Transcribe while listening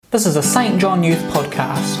This is a St John Youth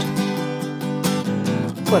podcast.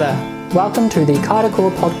 Twitter, welcome to the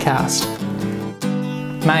Kaitakoa podcast.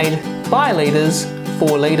 Made by leaders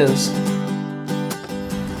for leaders.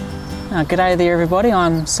 G'day there everybody,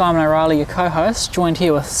 I'm Simon O'Reilly, your co-host, joined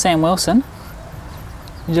here with Sam Wilson.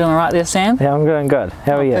 You doing alright there, Sam? Yeah, I'm doing good.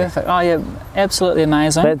 How are you? Perfect. Oh yeah, absolutely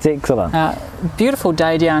amazing. That's excellent. Beautiful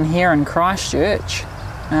day down here in Christchurch.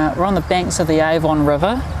 We're on the banks of the Avon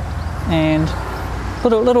River and a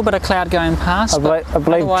little bit of cloud going past. I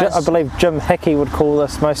believe Jim Hickey would call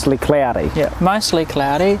this mostly cloudy. Yeah, mostly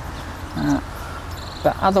cloudy,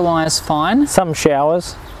 but otherwise fine. Some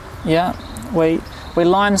showers. Yeah, we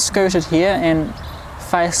line scooted here and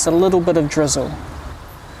face a little bit of drizzle.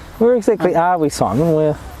 Where exactly are we,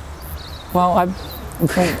 Simon?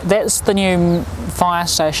 That's the new fire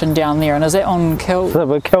station down there, and is that on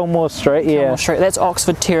Kilmore Street? Yeah. Kilmore Street. That's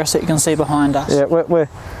Oxford Terrace that you can see behind us. Yeah, we're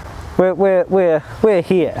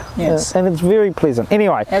here. Yes. And it's very pleasant.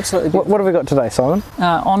 Anyway, absolutely. What have we got today, Simon?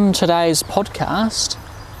 On today's podcast,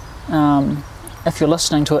 if you're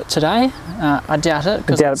listening to it today, I doubt it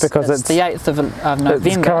because it's the 8th of November.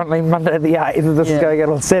 It's currently Monday the 8th. This is going out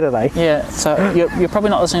on Saturday. Yeah, so you're probably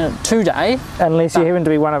not listening to it today. Unless you happen to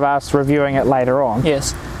be one of us reviewing it later on.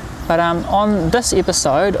 Yes. But on this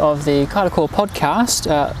episode of the Kaitakoa podcast,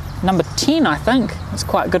 number 10 I think, it's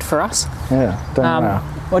quite good for us. Yeah, doing well.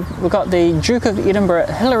 We've got the Duke of Edinburgh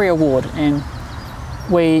Hillary Award, and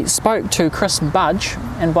we spoke to Chris Budge,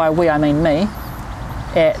 and by we I mean me,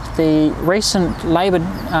 at the recent Labour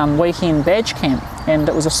weekend badge camp, and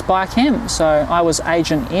it was a spy camp, so I was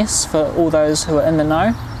Agent S for all those who are in the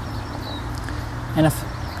know, and if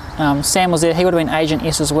Sam was there, he would have been Agent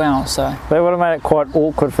S as well, so they would have made it quite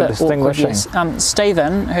awkward for distinguishing. Awkward, yes.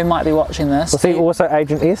 Stephen, who might be watching this, was he also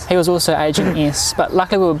Agent S? He was also Agent S, but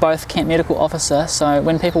luckily we were both Camp Medical Officer, so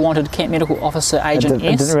when people wanted Camp Medical Officer Agent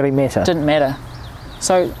S, it didn't really matter. Didn't matter.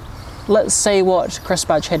 So let's see what Chris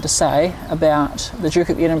Budge had to say about the Duke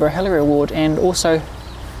of Edinburgh Hillary Award, and also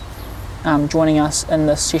joining us in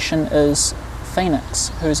this session is Phoenix,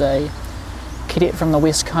 who's a cadet from the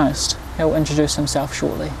West Coast. He'll introduce himself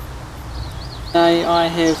shortly. Today I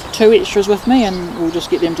have two extras with me, and we'll just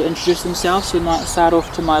get them to introduce themselves. We might start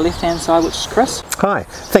off to my left hand side, which is Chris. Hi,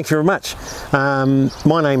 thank you very much.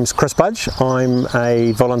 My name's Chris Budge. I'm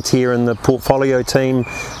a volunteer in the portfolio team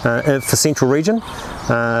for Central Region.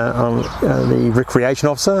 I'm the recreation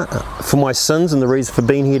officer. For my sins, and the reason for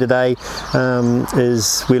being here today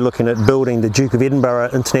is we're looking at building the Duke of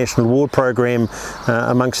Edinburgh International Award Program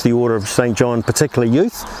amongst the Order of St John, particularly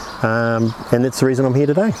youth, and that's the reason I'm here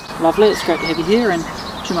today. Lovely, it's great to have you here. And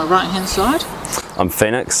to my right hand side, I'm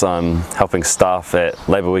Phoenix. I'm helping staff at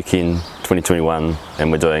Labour Weekend 2021,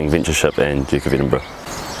 and we're doing Ventureship and Duke of Edinburgh.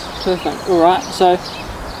 Perfect, alright, so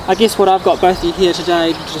I guess what I've got both of you here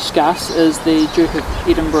today to discuss is the Duke of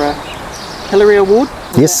Edinburgh Hillary Award.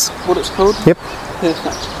 Yes. What it's called? Yep.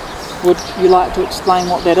 Perfect. Would you like to explain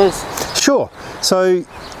what that is? Sure. So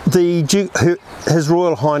the Duke, His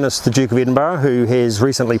Royal Highness the Duke of Edinburgh, who has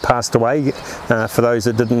recently passed away, for those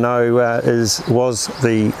that didn't know, was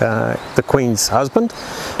the Queen's husband.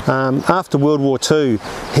 After World War II,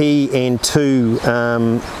 he and two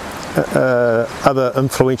other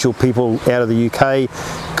influential people out of the UK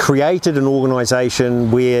created an organisation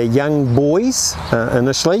where young boys,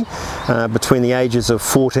 initially, between the ages of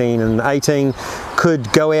 14 and 18,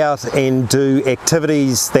 could go out and do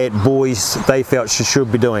activities that boys they felt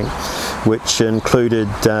should be doing, which included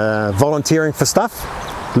volunteering for stuff,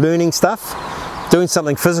 learning stuff, doing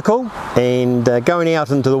something physical, and going out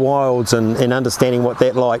into the wilds and understanding what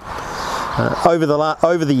that's like.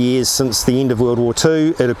 Over the years since the end of World War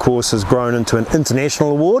II, it of course has grown into an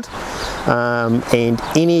international award, and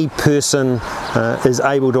any person is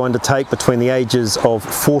able to undertake between the ages of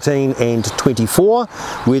 14 and 24,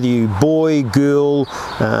 whether you boy, girl,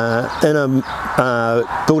 in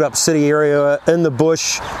a built-up city area, in the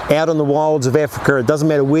bush, out in the wilds of Africa, it doesn't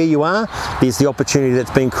matter where you are, there's the opportunity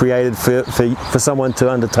that's been created for someone to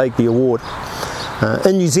undertake the award.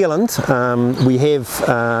 In New Zealand, we have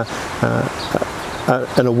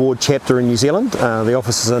an award chapter in New Zealand. The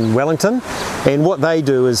office is in Wellington, and what they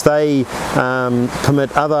do is they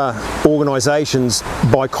permit other organisations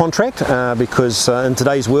by contract, because in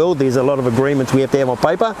today's world there's a lot of agreements we have to have on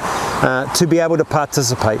paper to be able to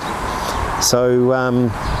participate. So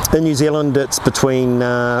in New Zealand it's between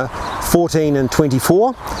 14 and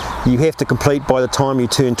 24. You have to complete by the time you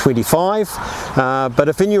turn 25, but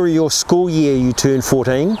if in your school year you turn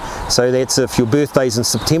 14, so that's if your birthday's in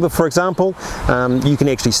September, for example, you can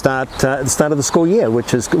actually start at the start of the school year,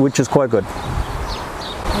 which is quite good.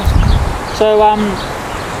 So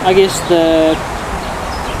I guess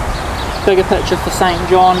bigger picture for St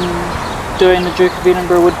John doing the Duke of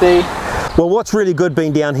Edinburgh would be? Well, what's really good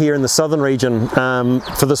being down here in the southern region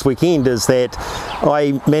for this weekend is that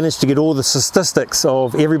I managed to get all the statistics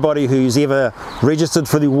of everybody who's ever registered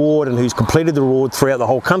for the award and who's completed the award throughout the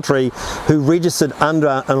whole country, who registered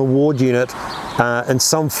under an award unit in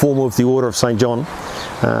some form of the Order of St John.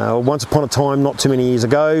 Once upon a time, not too many years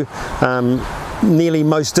ago, nearly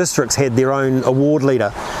most districts had their own award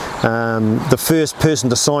leader. The first person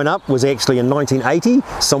to sign up was actually in 1980,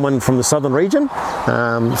 someone from the southern region,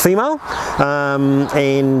 female,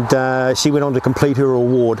 and she went on to complete her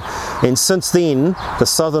award. And since then, the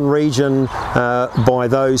southern region, by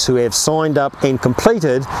those who have signed up and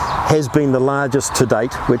completed, has been the largest to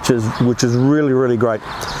date, which is really, really great.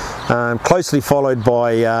 Closely followed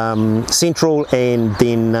by Central and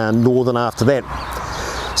then Northern after that.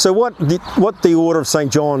 So what the Order of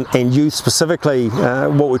St John and youth specifically,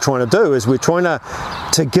 what we're trying to do is we're trying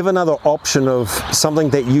to give another option of something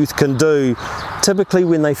that youth can do typically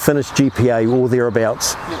when they finish GPA or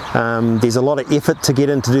thereabouts. There's a lot of effort to get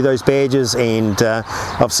in to do those badges, and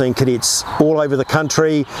I've seen cadets all over the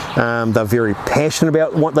country. They're very passionate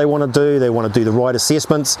about what they want to do. They want to do the right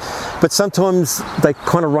assessments, but sometimes they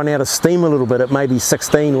kind of run out of steam a little bit at maybe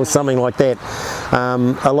 16 or something like that.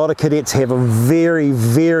 A lot of cadets have a very,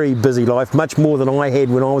 very busy life, much more than I had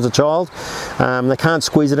when I was a child. They can't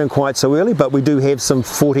squeeze it in quite so early, but we do have some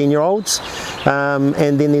 14-year-olds,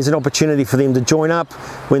 and then there's an opportunity for them to join up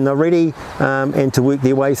when they're ready, and to work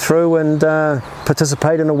their way through and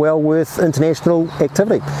participate in a well-worth international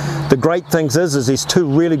activity. The great things is there's two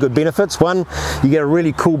really good benefits. One, you get a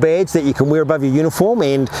really cool badge that you can wear above your uniform,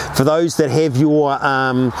 and for those that have your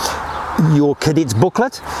cadets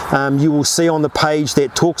booklet, you will see on the page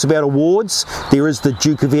that talks about awards, there is the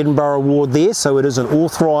Duke of Edinburgh award there, so it is an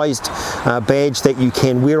authorised badge that you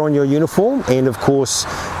can wear on your uniform, and of course,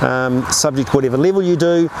 subject to whatever level you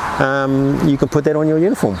do, you can put that on your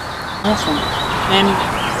uniform. Awesome. And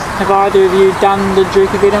have either of you done the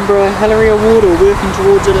Duke of Edinburgh Hillary Award or working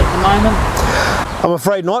towards it at the moment? I'm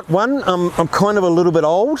afraid not. One, I'm kind of a little bit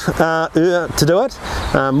old to do it.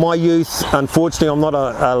 My youth, unfortunately, I'm not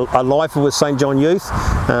a lifer with St John Youth.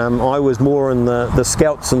 I was more in the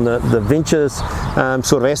Scouts and the Ventures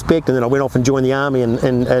sort of aspect, and then I went off and joined the Army in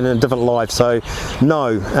a different life. So,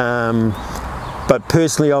 no. But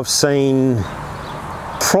personally, I've seen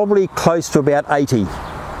probably close to about 80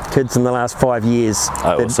 kids in the last 5 years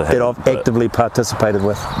that I've actively participated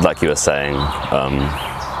with. Like you were saying,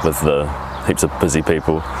 with the heaps of busy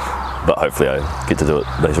people, but hopefully I get to do it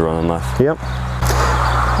later on in life. Yep.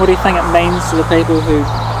 What do you think it means to the people who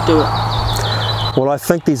do it? Well, I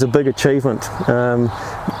think there's a big achievement.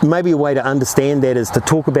 Maybe a way to understand that is to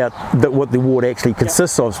talk about what the award actually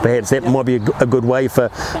consists of. Perhaps that might be a good way for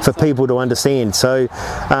people to understand. So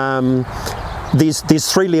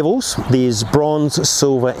there's 3 levels. There's bronze,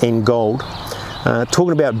 silver and gold.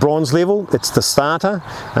 Talking about bronze level, it's the starter.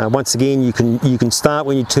 Once again, you can start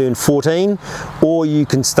when you turn 14, or you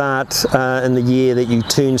can start in the year that you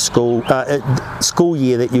turn school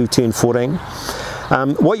year that you turn 14.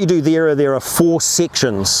 What you do there are 4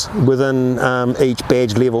 sections within each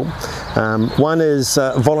badge level. One is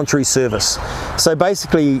voluntary service. So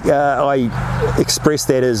basically, I express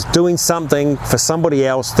that as doing something for somebody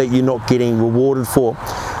else that you're not getting rewarded for.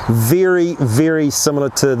 Very, very similar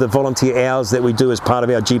to the volunteer hours that we do as part of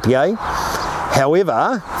our GPA.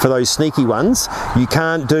 However, for those sneaky ones, you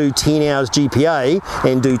can't do 10 hours GPA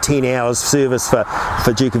and do 10 hours service for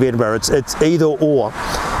Duke of Edinburgh. It's either or.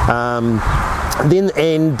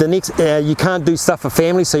 Then the next, you can't do stuff for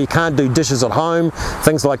family, so you can't do dishes at home,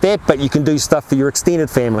 things like that, but you can do stuff for your extended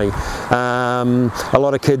family. A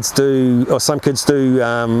lot of kids do, or some kids do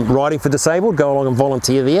riding for disabled, go along and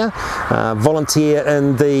volunteer there. Volunteer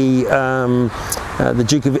in the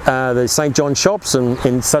Duke of the St John shops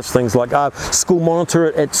and such things like school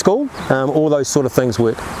monitor at school. All those sort of things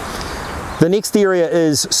work. The next area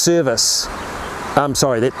is service.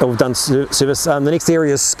 We've done service. The next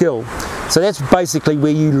area is skill. So that's basically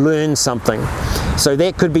where you learn something. So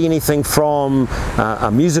that could be anything from a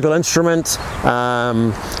musical instrument,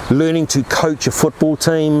 learning to coach a football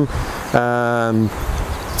team,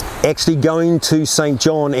 actually going to St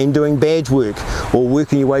John and doing badge work, or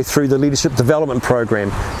working your way through the leadership development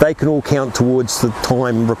program. They can all count towards the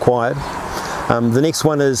time required. The next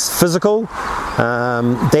one is physical.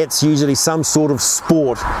 That's usually some sort of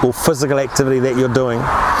sport or physical activity that you're doing.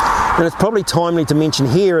 And it's probably timely to mention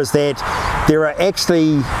here is that there are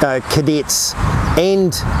actually cadets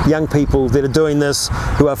and young people that are doing this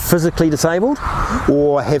who are physically disabled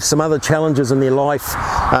or have some other challenges in their life.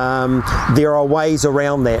 There are ways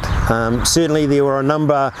around that. Certainly there were a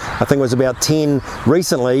number, I think it was about 10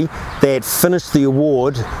 recently, that finished the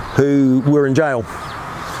award who were in jail.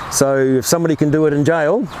 So if somebody can do it in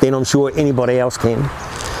jail, then I'm sure anybody else can.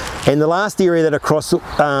 And the last area that across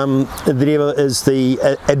the is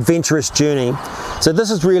the adventurous journey. So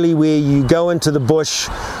this is really where you go into the bush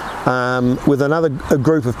with a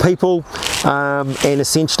group of people, and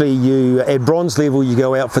essentially you, at bronze level, you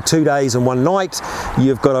go out for 2 days and 1 night.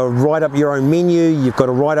 You've got to write up your own menu, you've got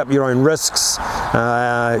to write up your own risks,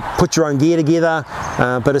 put your own gear together,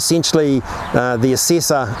 but essentially the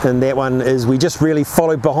assessor in that one is we just really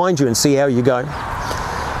follow behind you and see how you go.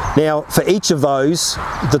 Now, for each of those,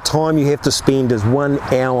 the time you have to spend is 1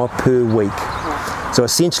 hour per week. So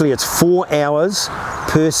essentially it's 4 hours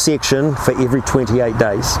per section for every 28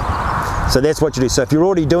 days. So that's what you do. So if you're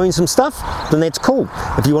already doing some stuff, then that's cool.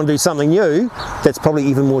 If you want to do something new, that's probably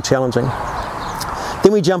even more challenging.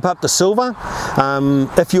 Then we jump up to silver.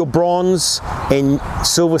 If you're bronze, and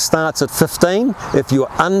silver starts at 15, if you're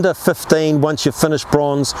under 15, once you've finished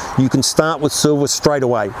bronze, you can start with silver straight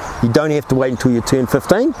away. You don't have to wait until you turn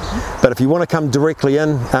 15, but if you want to come directly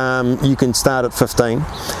in, you can start at 15.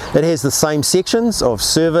 It has the same sections of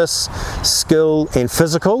service, skill and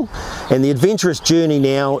physical, and the adventurous journey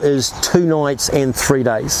now is 2 nights and 3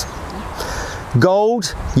 days.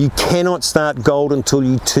 Gold, you cannot start gold until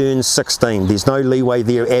you turn 16. There's no leeway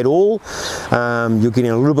there at all. You're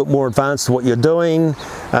getting a little bit more advanced to what you're doing.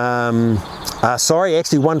 Sorry,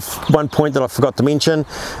 actually one point that I forgot to mention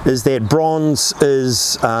is that bronze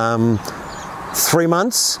is 3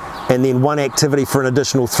 months and then 1 activity for an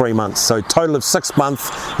additional 3 months. So a total of 6 months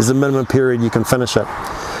is the minimum period you can finish it.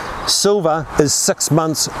 Silver is 6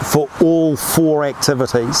 months for all 4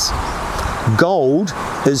 activities. Gold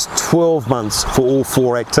is 12 months for all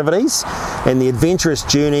 4 activities, and the adventurous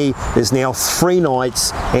journey is now 3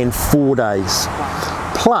 nights and 4 days.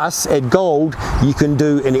 Plus, at gold, you can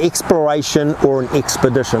do an exploration or an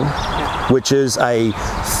expedition, which is a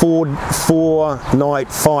 4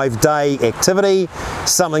 night, 5 day activity,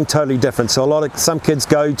 something totally different. So some kids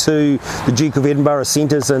go to the Duke of Edinburgh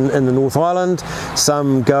centres in the North Island,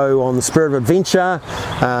 some go on the Spirit of Adventure,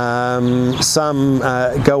 some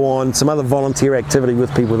go on some other volunteer activity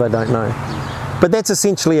with people they don't know. But that's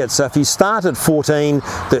essentially it. So if you start at 14,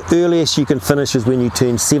 the earliest you can finish is when you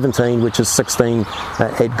turn 17, which is 16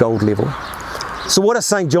 at gold level. So what does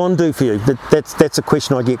St. John do for you? That's a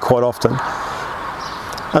question I get quite often.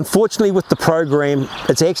 Unfortunately, with the program,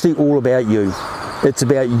 it's actually all about you. It's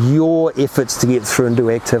about your efforts to get through and do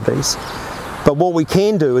activities. But what we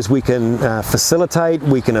can do is we can facilitate,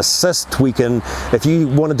 we can assist, we can, if you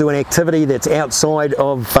want to do an activity that's outside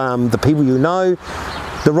of the people you know,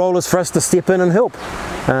 the role is for us to step in and help.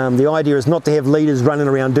 The idea is not to have leaders running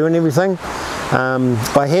around doing everything.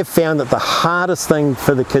 I have found that the hardest thing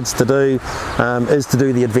for the kids to do is to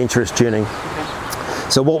do the adventurous journey.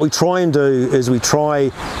 So what we try and do is we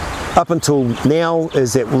try, up until now,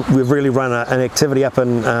 is that we've really run an activity up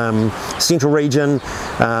in Central Region,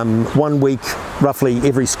 1 week roughly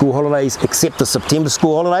every school holidays except the September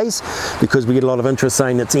school holidays, because we get a lot of interest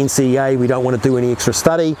saying it's NCEA, we don't want to do any extra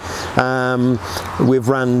study. We've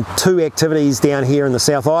run 2 activities down here in the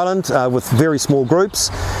South Island with very small groups,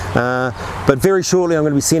 but very shortly I'm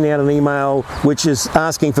going to be sending out an email which is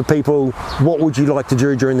asking for people, what would you like to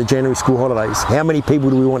do during the January school holidays? How many people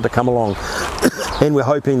do we want to come along? And we're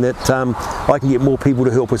hoping that I can get more people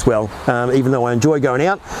to help as well, even though I enjoy going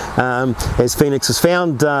out. As Phoenix has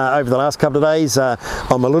found over the last couple of days,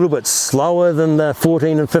 I'm a little bit slower than the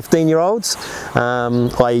 14 and 15 year olds.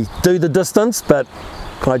 I do the distance, but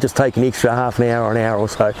I just take an extra half an hour or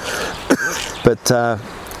so.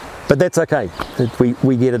 but that's okay,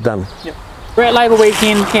 we get it done. Yep. We're at Labour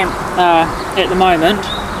Weekend Camp at the moment,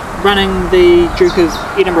 running the Duke of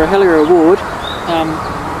Edinburgh Hillary Award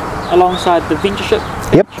alongside the Ventureship.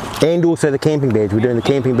 Yep, and also the camping badge. We're doing the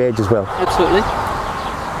camping badge as well. Absolutely.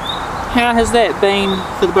 How has that been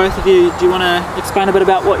for the both of you? Do you want to explain a bit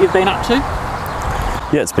about what you've been up to?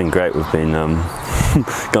 Yeah, it's been great. We've been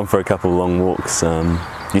gone for a couple of long walks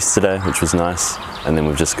yesterday, which was nice, and then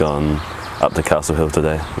we've just gone up to Castle Hill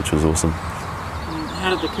today, which was awesome. How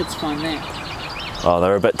did the kids find that? Oh, they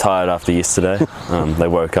were a bit tired after yesterday. They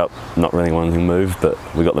woke up not really wanting to move, but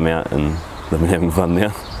we got them out and they've been having fun now.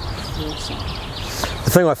 Awesome. The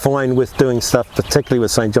thing I find with doing stuff, particularly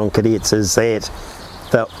with St. John Cadets, is that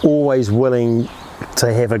they're always willing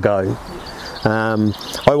to have a go.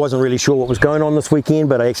 I wasn't really sure what was going on this weekend,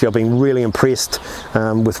 but I've been really impressed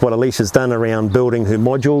with what Alicia's done around building her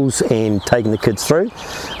modules and taking the kids through.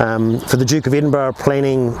 For the Duke of Edinburgh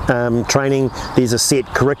planning training, there's a set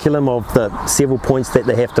curriculum of the several points that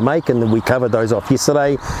they have to make, and we covered those off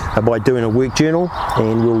yesterday by doing a work journal,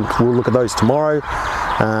 and we'll look at those tomorrow.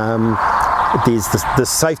 There's the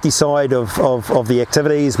safety side of the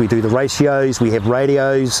activities. We do the ratios, we have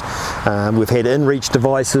radios, we've had in-reach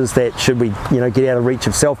devices that should we get out of reach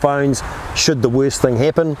of cell phones should the worst thing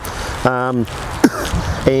happen, and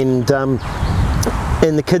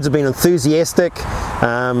the kids have been enthusiastic.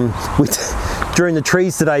 During the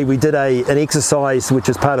trees today, we did an exercise which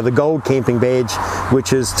is part of the Gold Camping Badge,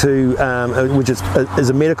 which is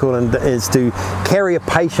a medical, and is to carry a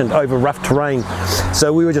patient over rough terrain.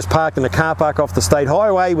 So we were just parked in a car park off the state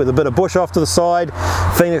highway with a bit of bush off to the side.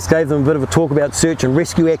 Phoenix gave them a bit of a talk about search and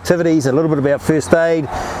rescue activities, a little bit about first aid.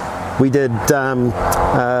 We did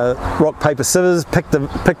rock, paper, scissors, pick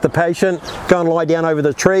the patient, go and lie down over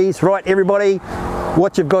the trees. Right, everybody,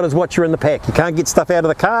 what you've got is what you're in the pack. You can't get stuff out of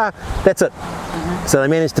the car, that's it. So they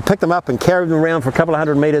managed to pick them up and carry them around for a couple of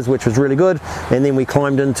 100 metres, which was really good, and then we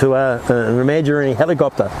climbed into an imaginary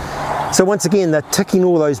helicopter. So once again, they're ticking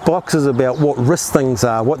all those boxes about what risk things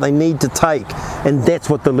are, what they need to take, and that's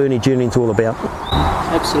what the learning journey is all about.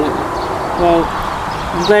 Absolutely. Well,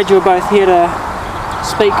 I'm glad you were both here to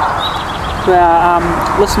speak to our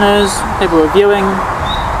listeners, people who are viewing,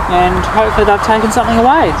 and hopefully they've taken something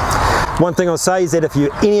away. One thing I'll say is that if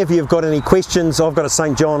any of you have got any questions, I've got a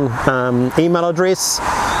St. John email address,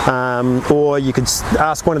 or you could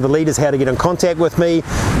ask one of the leaders how to get in contact with me.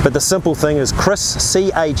 But the simple thing is Chris,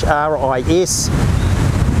 CHRIS,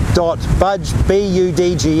 .budge,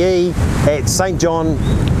 BUDGE, at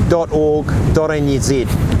stjohn.org.nz.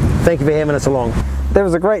 Thank you for having us along. There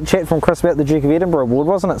was a great chat from Chris about the Duke of Edinburgh Award,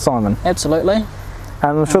 wasn't it, Simon? Absolutely.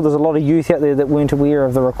 I'm sure there's a lot of youth out there that weren't aware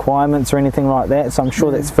of the requirements or anything like that, so I'm sure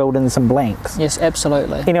that's filled in some blanks. Yes,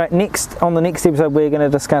 absolutely. Anyway, on the next episode we're going to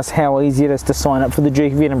discuss how easy it is to sign up for the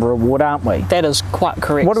Duke of Edinburgh Award, aren't we? That is quite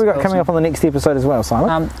correct. What have we got coming up on the next episode as well,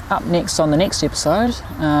 Simon? Up next on the next episode,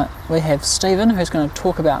 we have Stephen, who's going to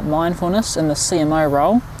talk about mindfulness in the CMO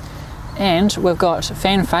role, and we've got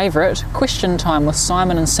fan favourite question time with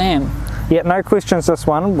Simon and Sam. Yeah, no questions this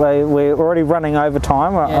one. We're already running over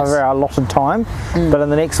time, over our allotted time. But in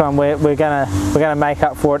the next one, we're gonna make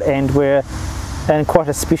up for it, and we're in quite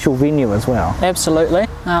a special venue as well. Absolutely.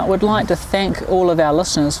 We'd like to thank all of our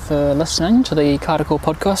listeners for listening to the Kairako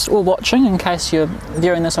podcast, or watching in case you're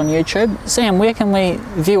viewing this on YouTube. Sam, where can we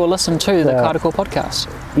view or listen to the Kairako podcast?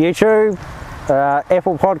 YouTube,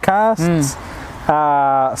 Apple Podcasts.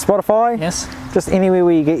 Spotify, yes, just anywhere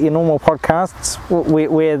where you get your normal podcasts,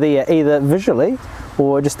 we're there either visually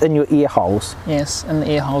or just in your ear holes. Yes, in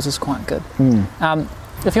the ear holes is quite good.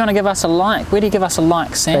 If you want to give us a like, where do you give us a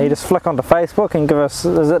like, Sam? So you just flick onto Facebook and give us,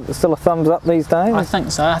 is it still a thumbs up these days? I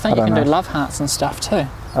think so. I think you can do love hearts and stuff too.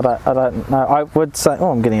 I don't know. I would say,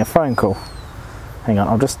 I'm getting a phone call. Hang on,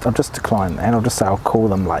 I'll just decline that, and I'll just say I'll call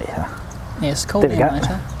them later. Yes, call them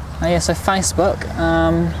later. Yeah, so Facebook.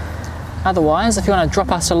 Otherwise, if you want to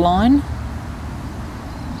drop us a line,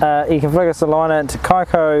 you can flick us a line at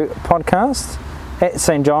Kairako Podcast at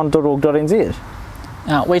stjohn.org.nz.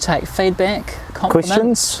 We take feedback,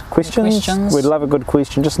 compliments, questions. We'd love a good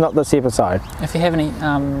question, just not this episode. If you have any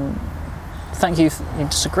think you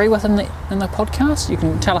disagree with in the podcast, you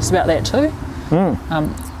can tell us about that too.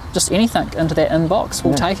 Just anything into that inbox,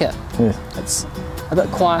 we'll take it. Yeah. It's a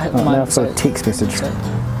bit quiet at the moment. Now it's a text message.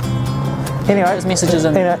 Anyway, messages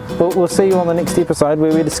in. We'll see you on the next episode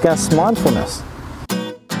where we discuss mindfulness.